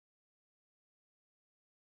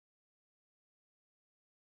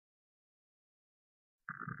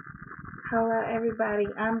Hello everybody,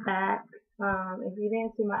 I'm back. If you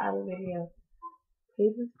didn't see my other video,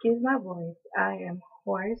 please excuse my voice. I am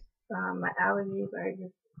hoarse. My allergies are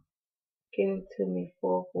just getting to me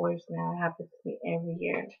full force now. It happens to me every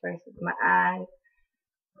year. First it's my eyes,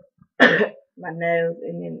 my nose,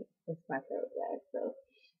 and then it's my throat bag.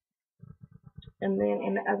 And then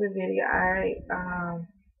in the other video, I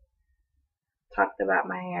talked about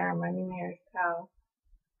my hair, my new hairstyle,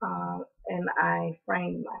 and I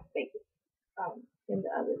framed my face in the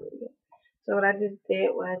other video. So what I just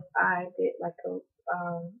did was I did like a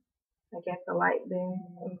I guess a light bend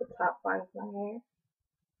on the top part of my hair.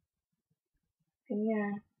 And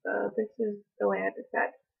yeah, so this is the way I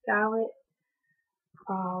decided to style it.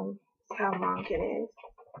 How long it is.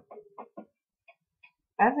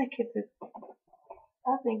 I think it's a,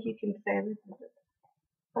 I think you can say this is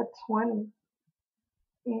a 20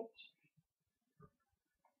 inch.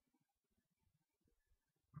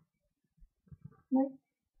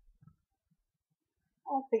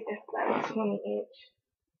 I think that's about a 20 inch.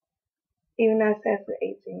 Even though it says an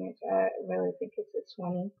 18 inch, I really think it's a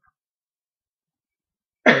 20.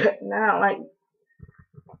 And I don't like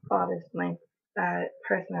all this length.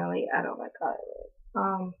 Personally, I don't like all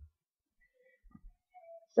of it.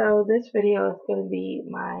 So this video is going to be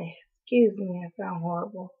my, excuse me, I sound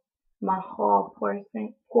horrible, my haul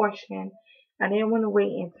portion. I didn't want to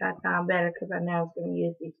wait until I found better because I know I was going to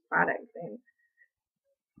use these products and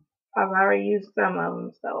I've already used some of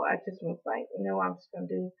them. So I just was like, you know what, I'm just going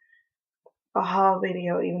to do a haul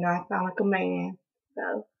video even though I sound like a man.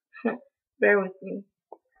 So bear with me.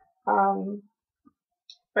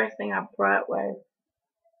 First thing I brought was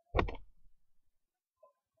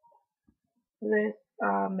this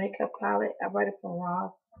makeup palette. I bought it from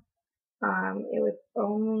Ross. It was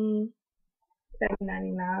only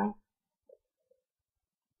 $7.99.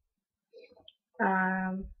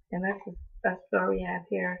 And that's what we have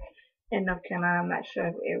here in North Carolina. I'm not sure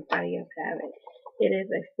if everybody else have it. It is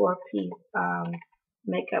a 4-piece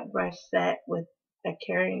makeup brush set with a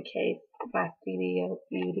carrying case by Studio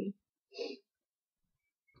Beauty. I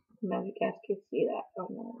don't know if you guys can see that or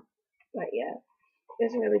not. But yeah,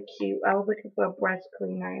 it's really cute. I was looking for a brush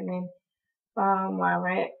cleaner and then while I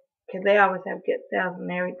went, because they always have good sales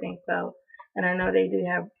and everything, so, and I know they do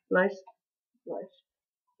have brush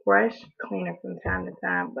cleaner from time to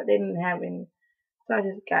time, but they didn't have any. So I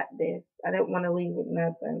just got this. I didn't want to leave with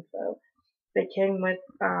nothing. So they came with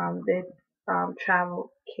this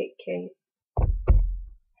travel kit case.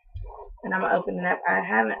 And I'm going to open it up. I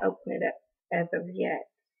haven't opened it up as of yet.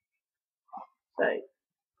 So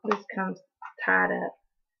this comes tied up.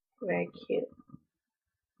 Very cute.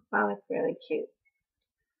 Oh, it's really cute.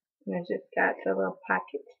 And it just got the little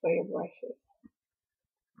pockets for your brushes.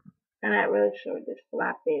 I'm not really sure what this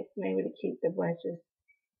flap is. Maybe to keep the brushes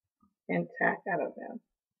intact. I don't know.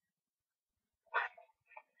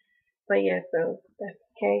 But yeah, so that's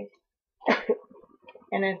the case.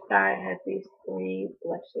 And inside it has these 3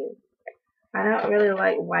 blushes. I don't really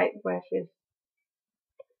like white brushes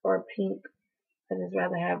or pink. I just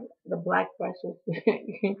rather have the black brushes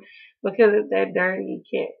because if they're dirty, you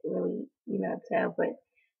can't really, tell. But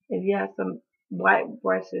if you have some white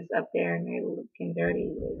brushes up there and they're looking dirty,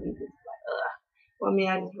 you just like, ugh. Well, me,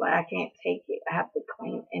 I just like, I can't take it. I have to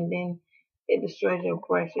clean, and then it destroys your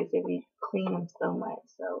brushes if you clean them so much.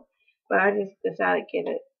 So, but I just decided to get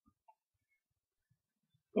it,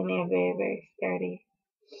 and they're very, very sturdy,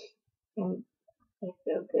 and they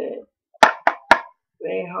feel good.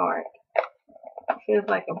 Very hard. It feels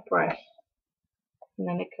like a brush. And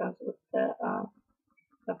then it comes with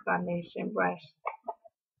the foundation brush,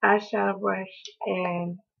 eyeshadow brush,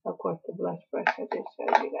 and of course the blush brush I just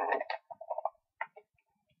showed you guys.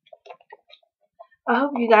 I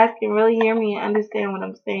hope you guys can really hear me and understand what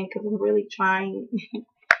I'm saying because I'm really trying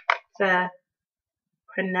to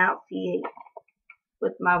pronunciate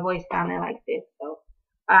with my voice sounding like this. So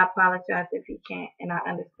I apologize if you can't, and I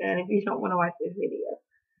understand if you don't want to watch this video.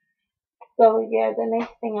 So yeah, the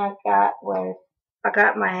next thing I got was I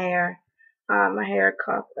got my hair. My hair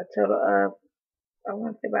cost a total of, I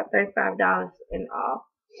want to say, about $35 in all.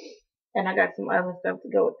 And I got some other stuff to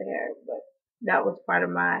go with the hair, but that was part of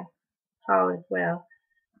my haul as well.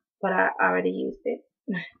 But I already used it.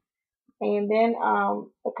 And then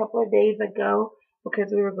a couple of days ago,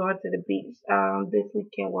 because we were going to the beach this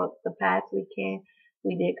weekend, well, the past weekend,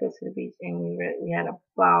 we did go to the beach and we had a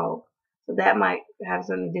ball. So that might have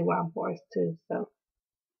something to do with our horse too. So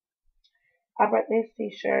I brought this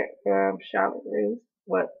t-shirt from Charlotte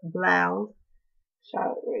Russe, blouse,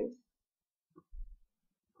 Charlotte Russe.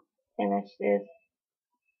 And it's just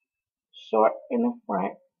short in the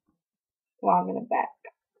front, long in the back.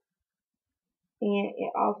 and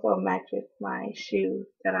it also matches my shoes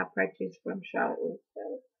that I purchased from Charlotte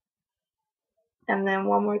Russe. And then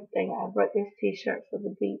one more thing, I brought this t-shirt for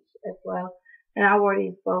the beach as well. And I wore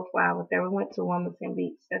these both while I was there. We went to Wilmington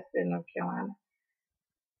Beach, that's in North Carolina.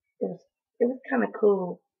 It was kind of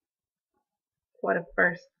cool for the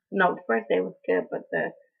first day was good, but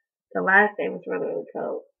the last day was really, really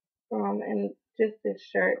cold. And just this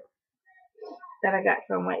shirt that I got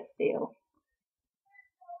from Wet Steel.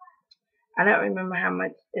 I don't remember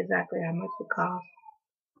exactly how much it cost.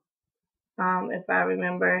 If I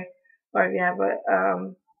remember, or if you have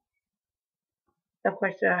a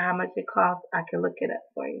question of how much it costs, I can look it up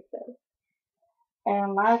for you. So.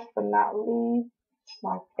 And last but not least,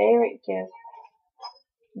 my favorite gift.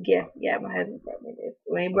 Yeah, my husband brought me this.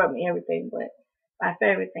 Well, he brought me everything, but my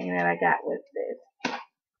favorite thing that I got was this.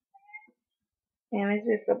 And it's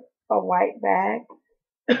just a white bag.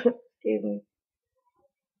 Excuse me.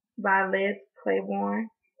 By Liz Claiborne.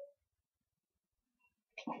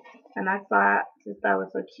 And I just thought it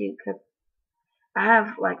was so cute because I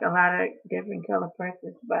have like a lot of different color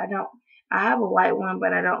purses, but I have a white one,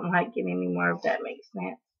 but I don't like it anymore, if that makes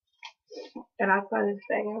sense. And I saw this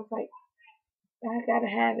bag, I was like, I gotta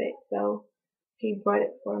have it. So he brought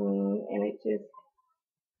it for me, and it just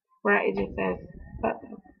says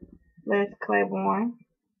Liz Claiborne,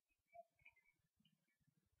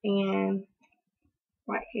 and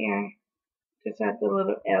right here just has the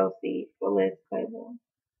little LC for Liz Claiborne.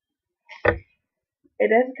 It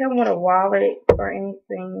doesn't come with a wallet or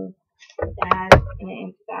anything. It has in the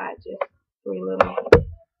inside just 3 little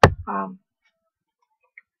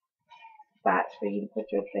spots for you to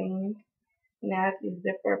put your things. And it has these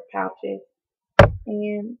zipper pouches,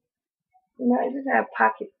 and it just has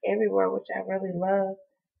pockets everywhere, which I really love.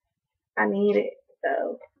 I need it,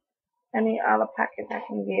 so I need all the pockets I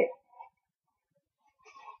can get.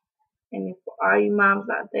 And for all you moms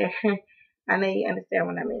out there, I know you understand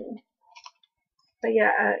what I mean. But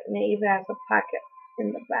yeah, and it even has a pocket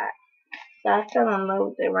in the back. So I fell in love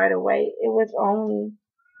with it right away. It was only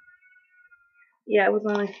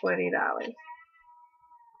 $40.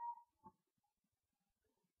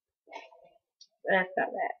 That's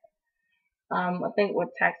not bad. I think with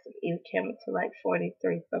tax it came up to like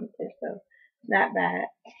 43 something, so not bad.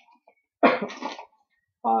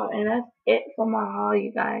 And that's it for my haul,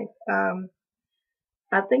 you guys.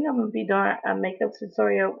 I think I'm gonna be doing a makeup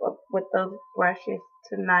tutorial with those brushes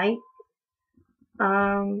tonight.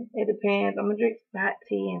 It depends. I'm gonna drink some hot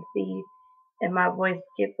tea and see if my voice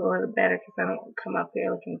gets a little better, because I don't come up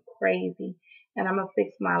here looking crazy. And I'm gonna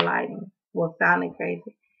fix my lighting. Well, sounding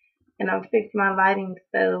crazy. And I'm gonna fix my lighting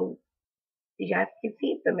so you guys can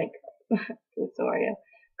see the makeup tutorial.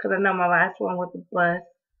 Because I know my last one was a bust,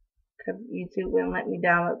 because YouTube wouldn't let me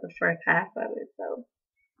download the first half of it. So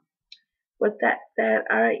with that said,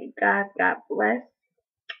 alright, you guys, God bless.